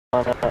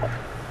Free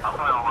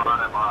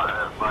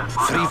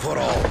for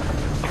all.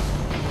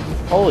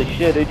 Holy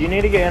shit, dude, you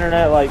need to get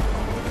internet, like,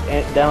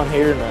 down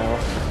here now.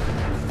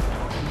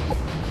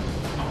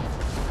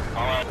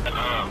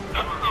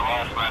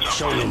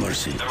 Show no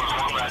mercy.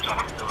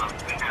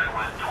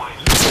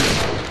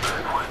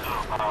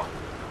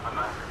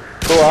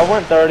 Cool, I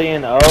went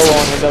 30-0 on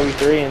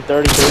NW3 and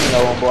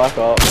 33-0 on Black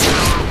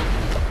Ops.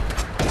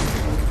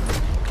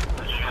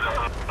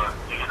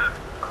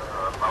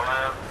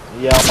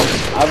 Yeah,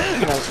 I've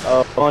gotten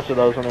a bunch of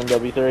those on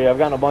NW3. I've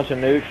gotten a bunch of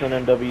nukes on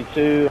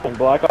NW2 and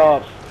Black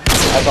Ops.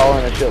 That's all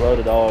in a shitload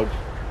of dogs.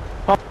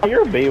 Oh,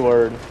 you're a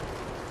B-word.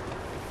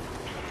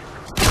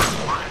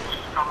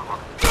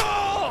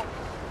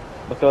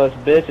 Because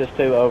bitch is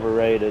too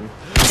overrated.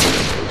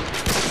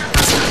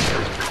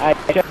 Hey,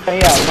 check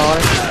me out,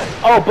 Connor.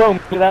 Oh, boom!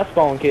 Look at that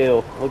spawn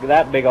kill. Look at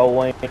that big old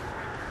wing.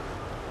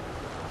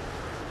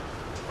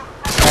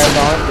 Hold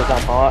on, because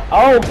I'm hot.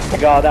 Oh my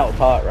god, that was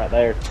hot right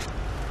there.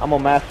 I'm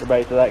gonna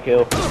masturbate to that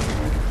kill.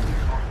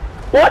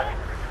 What?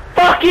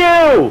 Fuck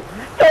you!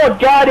 Throw a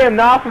goddamn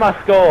knife in my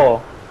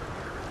skull.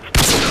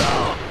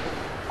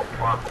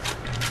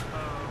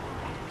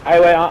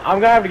 Anyway, I'm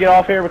gonna have to get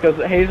off here because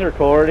he's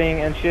recording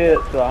and shit,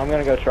 so I'm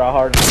gonna go try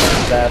hard and get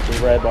his ass with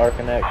red bar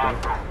connection.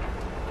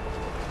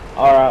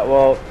 Alright,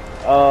 well,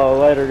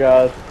 later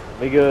guys.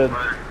 Be good.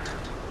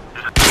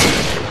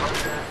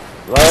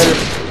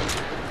 Later.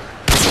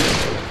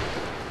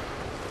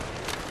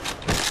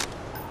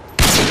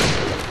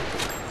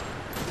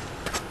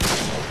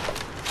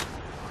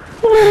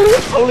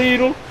 A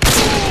little.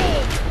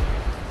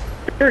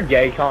 You're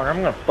gay, Connor. I'm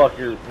gonna fuck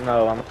your...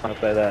 No, I'm not gonna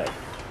say that.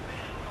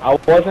 I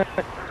wasn't...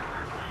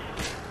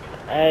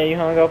 Hey, you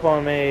hung up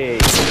on me.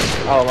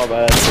 Oh, my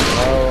bad.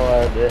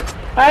 Oh, I did.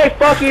 Hey,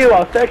 fuck you!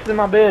 I was texting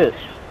my bitch.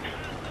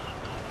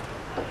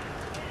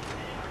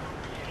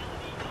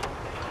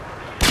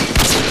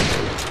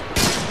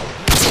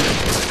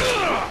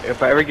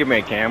 If I ever get me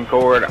a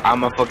camcorder,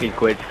 I'm a fucking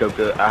quit scope.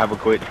 I have a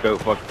quit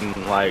scope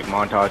fucking like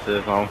montage to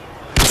this on.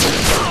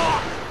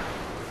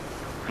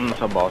 I'm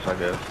a boss, I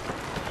guess.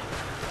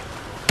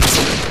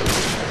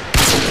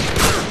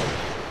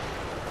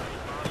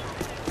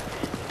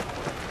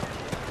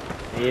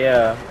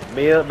 Yeah,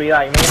 be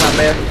like me and my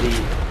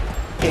bestie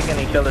kicking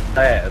each other's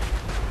ass.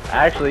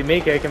 Actually, me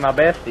kicking my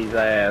bestie's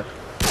ass.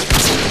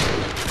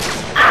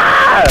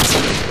 Ah!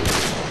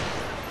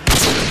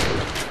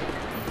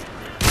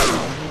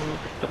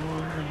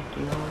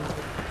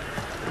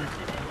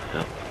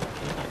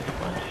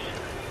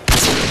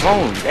 Come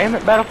on, damn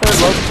it, Battlefield,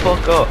 load the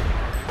fuck up.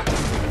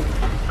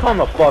 Come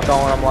the fuck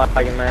on, I'm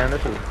lagging, man.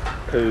 This is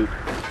poop.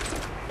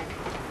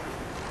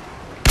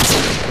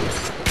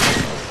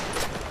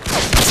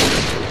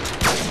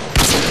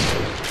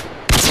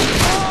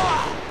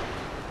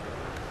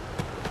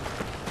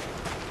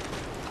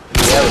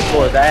 Yeah,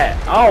 record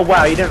that. Oh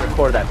wow, you didn't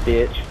record that,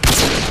 bitch.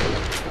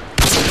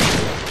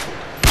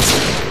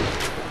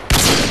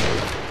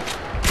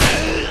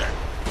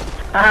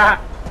 Ah,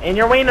 in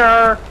your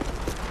wiener.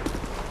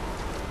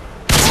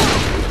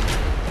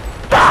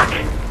 Fuck!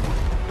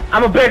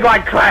 I'm a big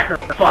like cracker.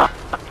 Fuck.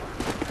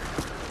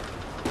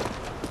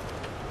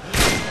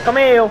 Come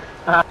here.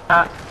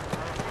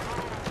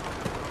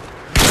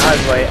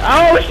 Wait.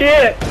 Oh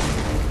shit!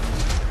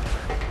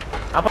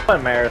 I'm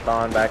putting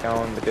marathon back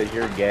on because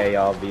you're gay,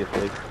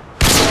 obviously.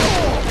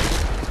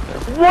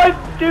 What,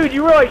 dude?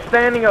 You were like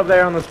standing up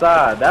there on the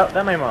side. That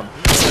made my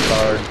penis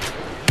hard.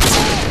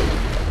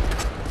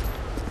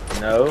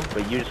 No,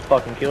 but you just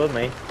fucking killed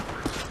me.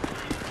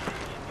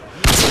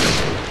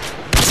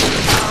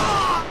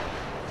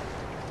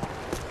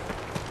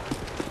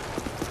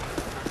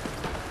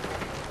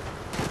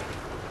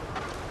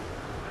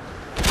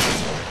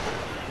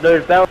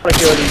 Dude, if that would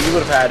have killed you, you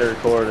would have had to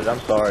record it. I'm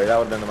sorry. That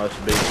would have been the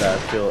most beast ass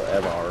kill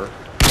ever.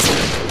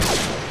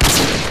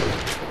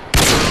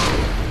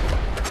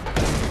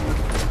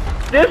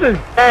 This is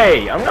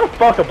gay! I'm gonna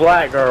fuck a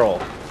black girl.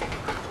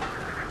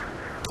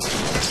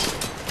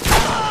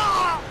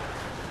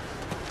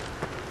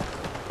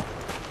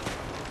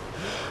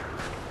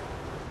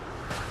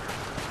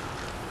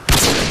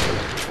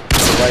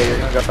 Wait, you're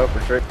gonna go for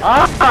trick.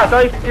 Ah! I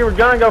thought you were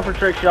gonna go for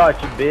trick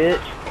shots, you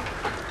bitch.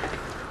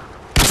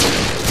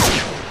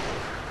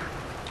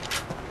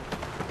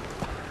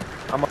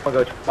 I'm gonna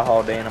go try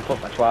holiday and I'm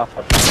putting my 12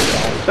 on.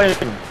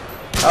 Boom!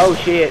 Oh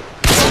shit!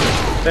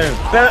 Boom!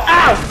 Boom!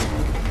 Ow!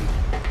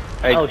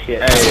 Hey, oh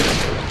shit! Hey,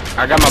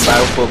 I got my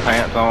Battlefield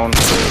pants on.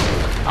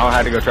 I don't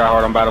have to go try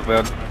hard on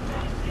Battlefield.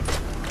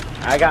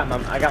 I got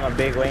my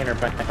big wiener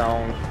pants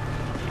on.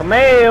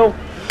 Camille!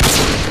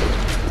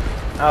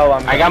 Oh,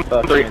 I got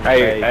my three.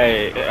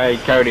 Hey,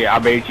 Cody, I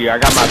beat you. I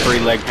got my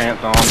 3-leg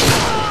pants on.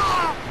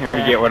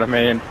 You get what I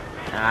mean?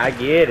 I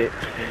get it.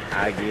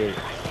 I get it.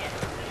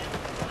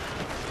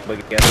 But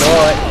guess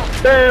what?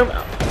 Boom!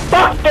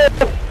 Fuck you!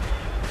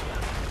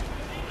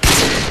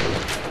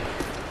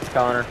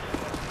 Connor.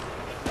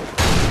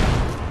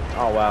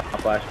 Oh wow, my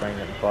flashbang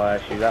didn't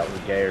flash you. That was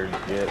gay as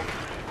shit.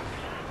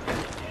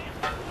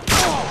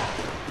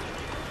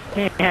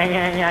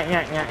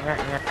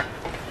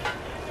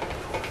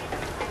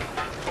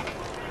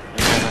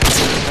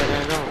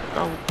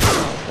 Oh,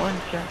 one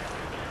shot.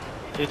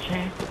 The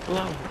chance to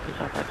blow.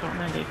 Because I don't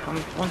know they come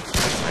one shot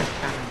last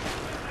time.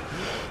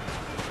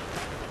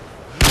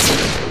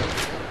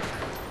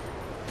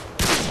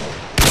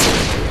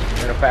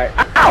 In fact,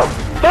 ow!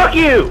 Fuck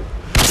you!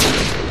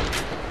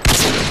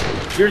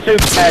 You're too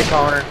bad,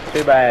 Connor.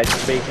 Too bad.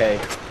 BK.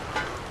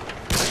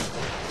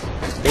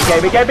 BK,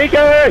 BK,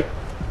 BK!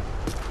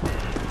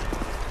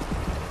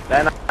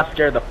 Then I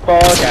scared the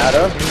fuck out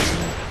of me.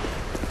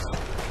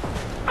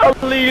 Oh,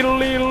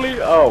 little.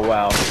 Oh,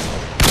 wow.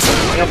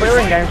 You know, if we were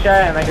in game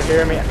chat and they could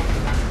hear me.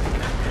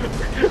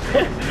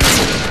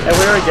 If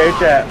we were in game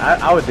chat,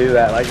 I would do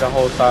that like the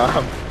whole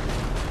time.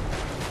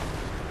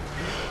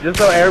 Just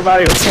so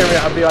everybody would hear me,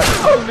 I'd be like,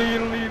 oh,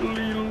 little.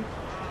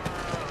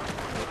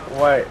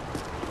 Wait.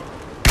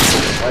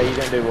 Wait, you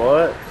didn't do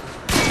what?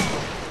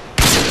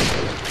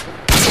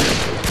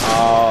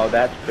 Oh,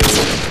 that's big.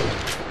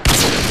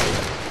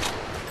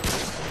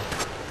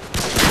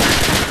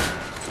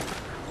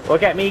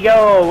 Look at me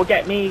go! Look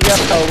at me go!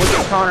 Look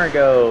at Connor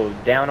go!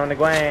 Down on the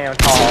ground,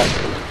 top.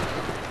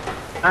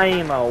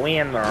 I'm a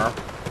winner.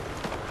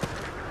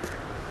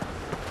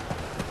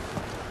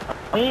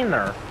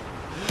 Winner.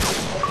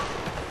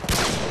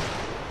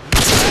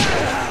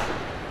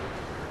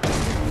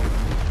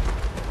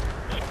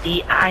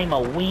 See, I'm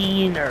a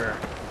winner.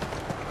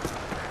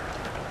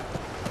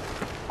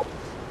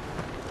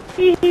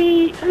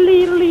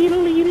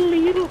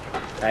 Little.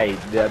 Hey,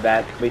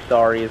 that's be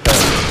sorry as hell,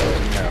 so,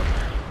 you know.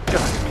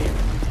 God damn.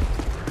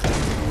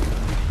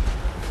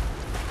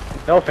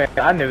 No offense,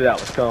 I knew that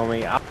was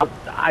coming. I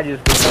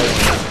just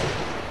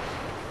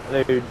didn't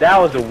know. Dude, that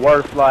was the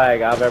worst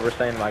flag I've ever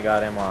seen in my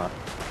goddamn life.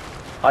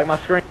 Like, my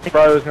screen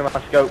froze and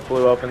my scope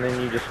flew up and then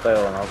you just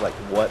fell and I was like,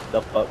 what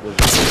the fuck was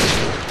that?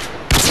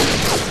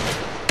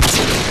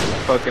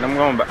 Fuck it, I'm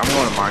going to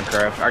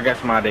Minecraft. I got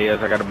some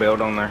ideas I gotta build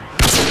on there.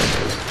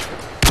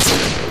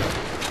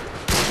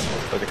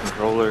 For the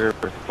controller,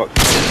 for the fucking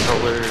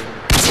controller.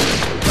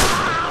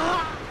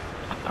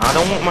 I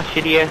don't want my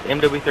shitty ass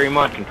MW3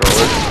 mod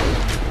controller.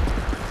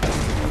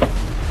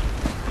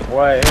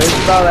 Wait, who'd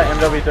you buy that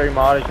MW3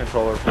 modded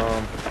controller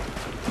from?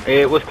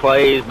 It was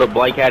Clay's, but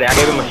Blake had it. I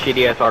gave him a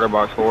shitty ass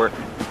OtterBox for it.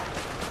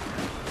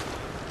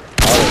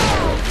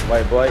 Oh,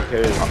 wait, Blake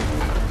who?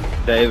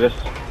 Davis.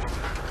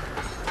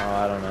 Oh,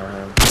 I don't know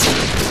him.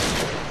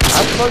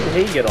 How the fuck did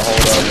he get a hold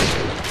of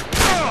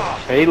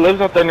it? He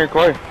lives up there near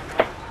Clay.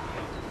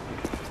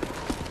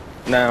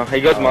 No,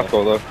 he goes to my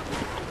school though.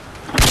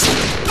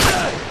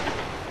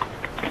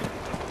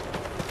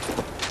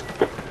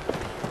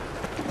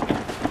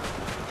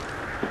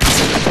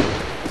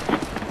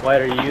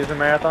 Wait, are you using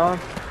Marathon?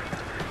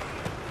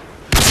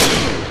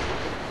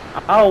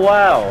 Oh,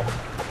 wow.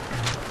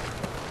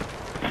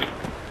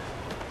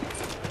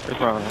 There's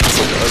my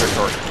other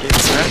torch.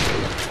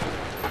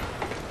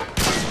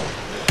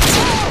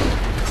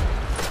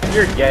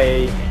 You're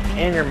gay.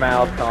 In your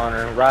mouth,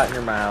 Connor. Right in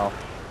your mouth.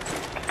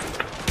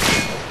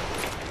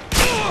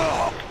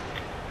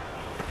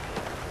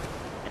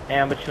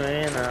 And between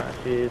us,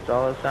 it's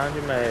all the sound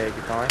you make.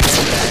 It's all I can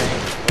say.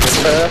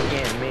 You're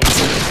fucking me.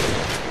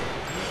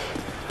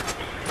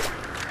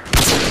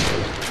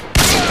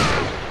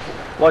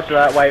 Watch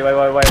that. Wait.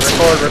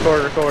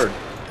 Record.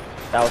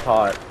 That was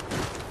hot.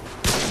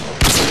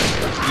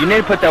 You need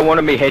to put that one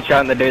of me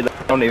headshot in the dude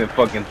that I don't even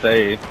fucking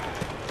say.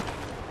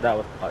 That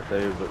was hot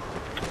too, but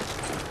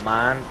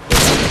mine.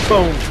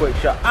 Boom, quick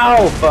shot.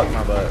 Oh, fuck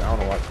my butt. I don't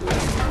know what to do.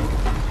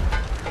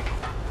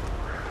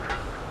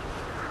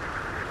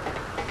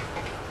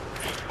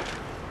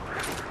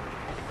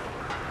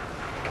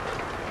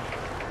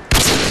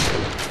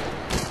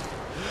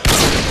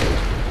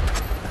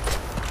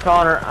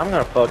 Connor, I'm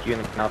gonna fuck you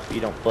in the mouth if you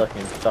don't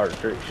fucking start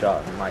trick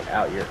shotting like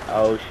out your.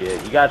 Oh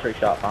shit, you got a trick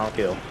shot, final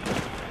kill.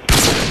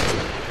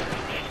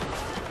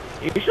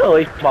 You should at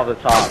least come off the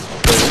top,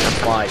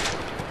 I'm like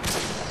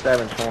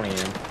 720 in.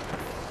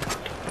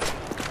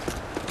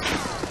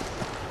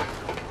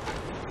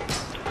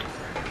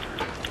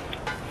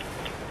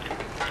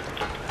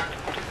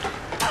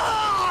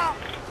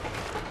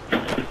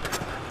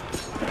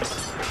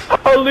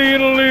 Oh,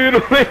 little.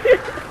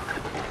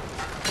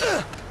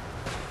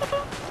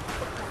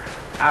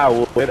 I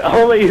would,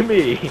 only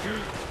me.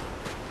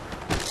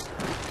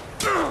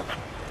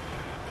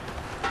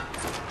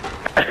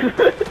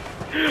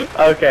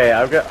 Okay,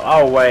 I've got.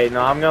 Oh wait,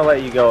 no, I'm gonna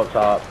let you go up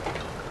top.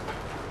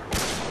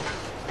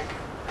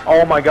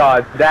 Oh my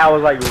god, that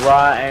was like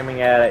right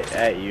aiming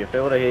at you. If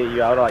it would have hit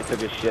you, I would have like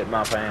took a shit in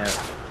my pants.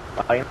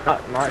 Like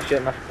not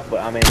shit myself,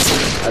 but I mean,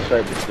 I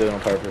straight just do it on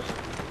purpose.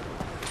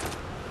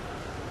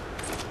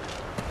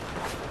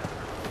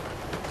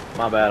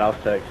 My bad, I was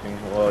texting.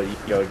 Well, you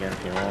can go again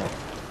if you want.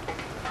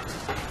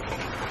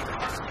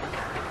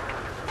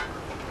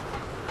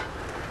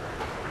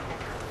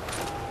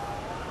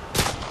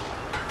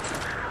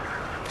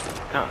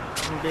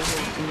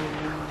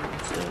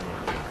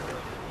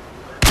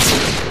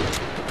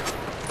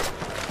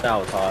 That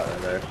was hot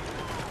right there.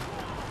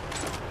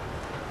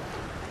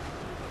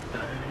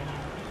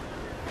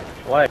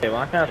 Wait,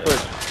 why can't I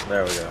switch?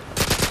 There we go.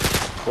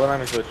 Well, let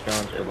me switch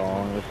guns for the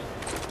longest.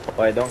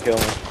 Wait, don't kill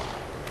me.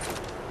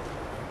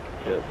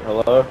 Shit.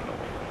 Hello?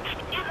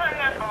 You hung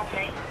up on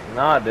me.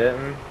 No, I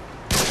didn't.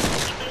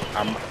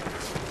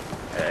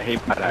 He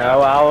might No,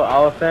 have. I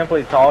was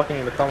simply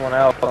talking to someone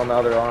else on the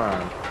other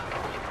line.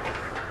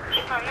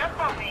 You hung up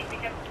on me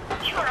because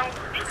you were on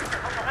speaker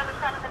on the other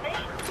side of the bed.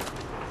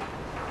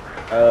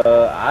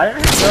 I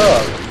didn't hang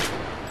up.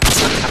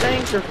 I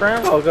think your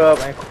friend woke up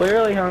and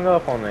clearly hung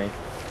up on me.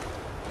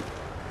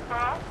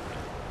 Huh?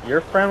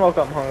 Your friend woke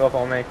up and hung up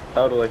on me.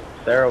 Totally.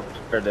 Sarah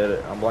did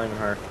it. I'm blaming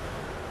her.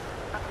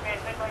 Okay,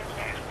 good one,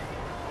 sir.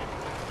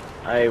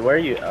 Hey, where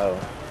you? Oh.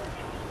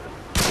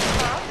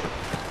 Huh?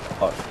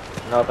 Fuck.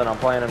 Nothing. I'm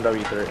playing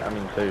MW3. I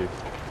mean 2.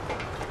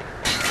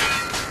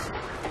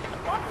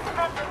 What is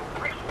about the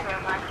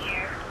threesome I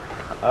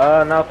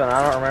hear? Nothing.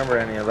 I don't remember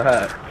any of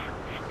that.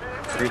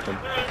 Threesome.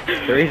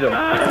 Threesome.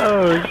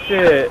 Oh,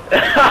 shit.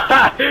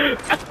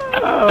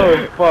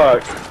 Oh,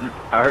 fuck.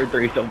 I heard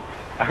threesome.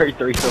 I heard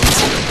threesome.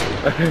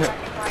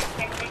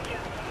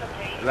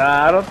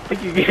 Nah, I don't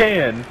think you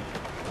can.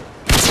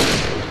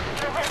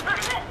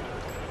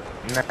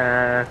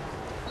 Nah.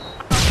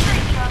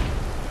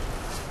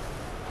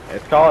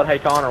 It's called Hey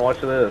Connor,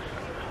 watch this.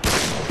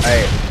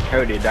 Hey,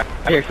 Cody, I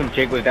hear some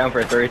chick was down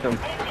for a threesome.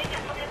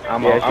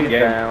 I'm She's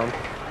game. down.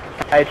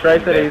 Hey, Trey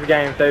said he's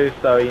game too,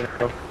 so you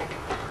know.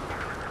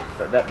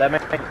 That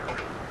makes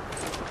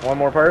one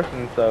more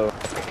person, so.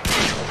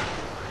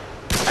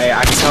 Hey,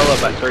 I can call up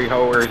about 3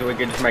 whores. We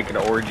could just make it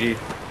an orgy.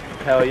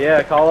 Hell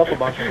yeah, call up a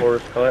bunch of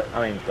horse cut.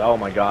 I mean, oh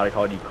my god, I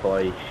called you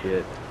Clay,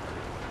 shit.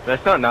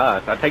 That's not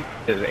nice. I take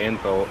it as an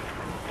insult.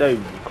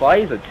 Dude,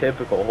 Clay's a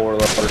typical whore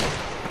lover.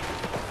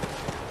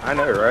 I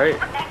know, right?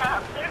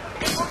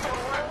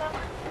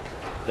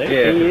 Dude,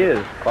 Yeah. he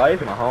is.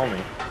 Clay's my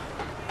homie.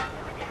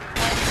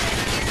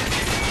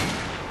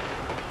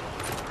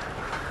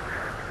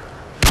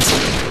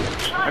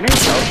 I need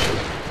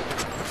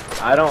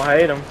help. I don't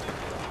hate him.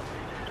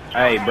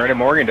 Hey, Brendan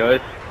Morgan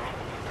does.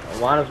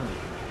 Why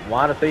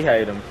does he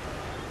hate him?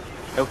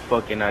 No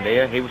fucking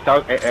idea. He was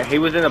He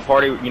was in a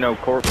party, you know,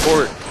 court.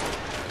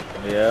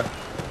 Yeah.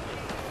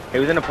 He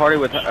was in a party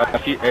with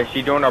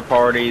she joined our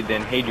party,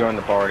 then he joined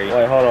the party.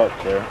 Wait, hold up,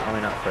 sir. I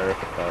mean, not sir.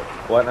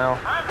 What now?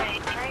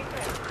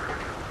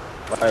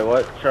 Wait,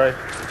 what, Trey?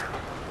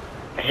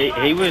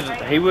 He was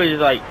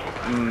like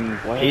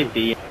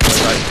pissy and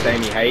was like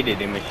saying he hated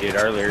him and shit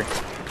earlier.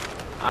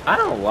 I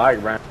don't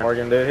like Brandon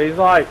Morgan, dude. He's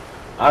like,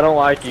 I don't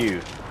like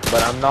you,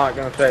 but I'm not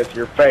gonna say it to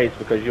your face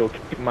because you'll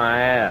kick my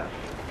ass.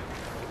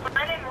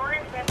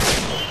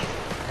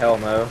 Hell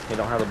no, he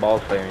don't have the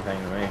balls to say anything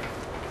to me.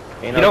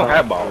 He don't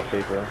have balls.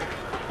 People.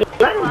 Dude,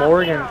 Brandon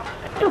Morgan,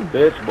 he's a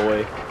bitch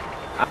boy.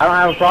 I don't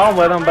have a problem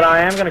with him, but I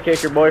am gonna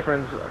kick your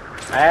boyfriend's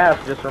ass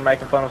just for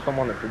making fun of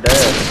someone that's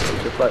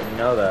dead. Just letting you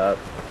know that.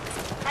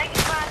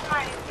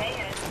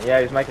 Yeah,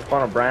 he's making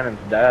fun of Brandon's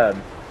dad.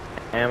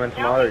 Him and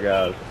some other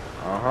guys.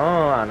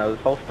 I know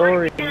this whole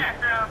story.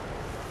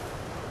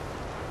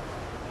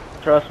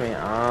 Trust me,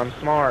 I'm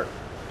smart.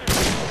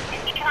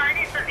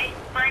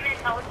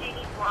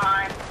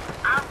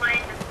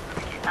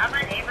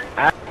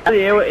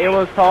 Actually, it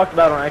was talked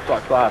about on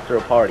Xbox Live through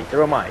a party,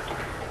 through a mic.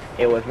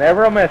 It was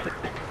never a message,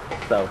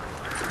 so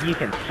you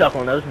can suck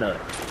on those nuts.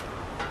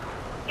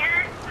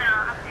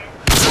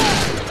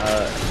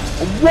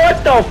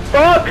 What the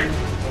fuck?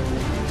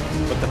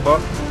 What the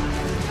fuck?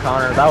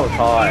 Connor, that was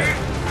hot.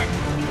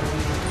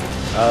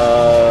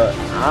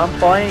 I'm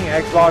playing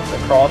Xbox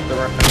across the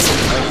room,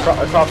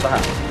 across the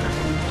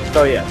house.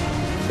 So yeah,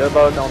 good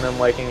vote on them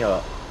waking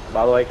up.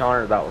 By the way,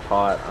 Connor, that was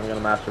hot. I'm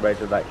gonna masturbate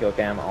to that kill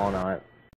cam all night.